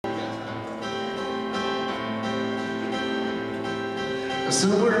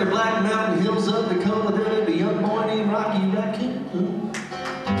Somewhere in the Black Mountain Hills of Dakota, there lived a young boy named Rocky Raccoon.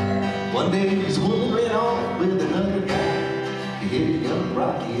 One day his woman ran off with another guy. He hit young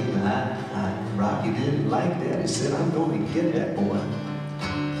Rocky in the eye. Rocky didn't like that. He said, I'm going to get that boy.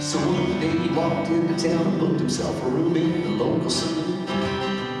 So one day he walked into town and booked himself a room in the local saloon.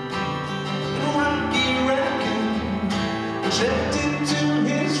 And Rocky Raccoon checked into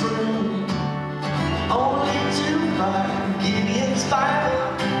his room, only to find Gideon's Bible.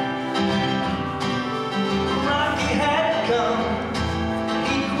 Rocky had come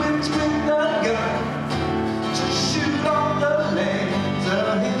equipped with a gun to shoot on the legs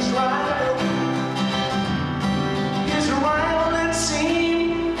of his rival. His rival, it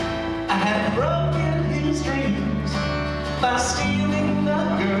seemed, had broken his dreams by stealing the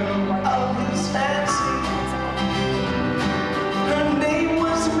girl of his fancy. Her name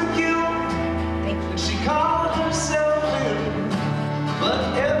was Racoon, and she called herself Bill,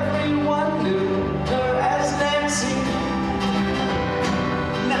 but everyone knew her as Nancy.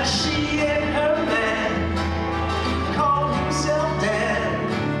 Now she and her man, who called himself Dan,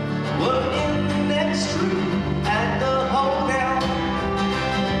 were in the next room at the hotel.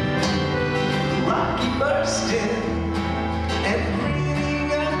 Rocky burst in and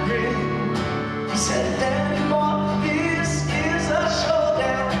grinning a grin. He said, Danny boy, this is a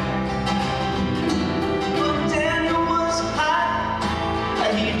showdown. But Daniel was hot,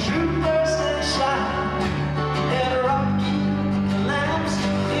 and he drew first and shot, and Rocky collapsed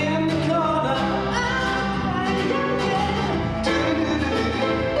in the corner.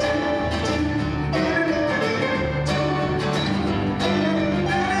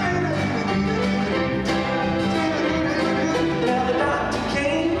 Now the doctor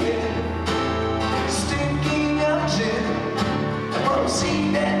came in, stinking of gin, and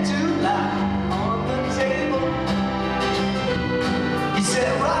proceeded to lie on the table. He said,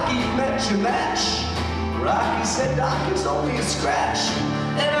 Rocky, you met your match. Rocky said, Doc, it's only a scratch,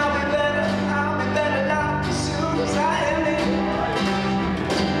 and I'll be better, Doc, as soon as I am in.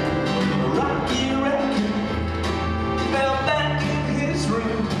 Rocky Raccoon fell back in his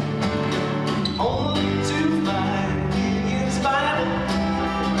room, only to find Gideon's Bible.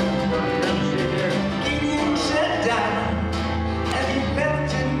 Gideon sat down, and he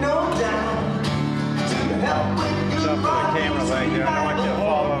left in no doubt to help with good What's up for the camera leg there?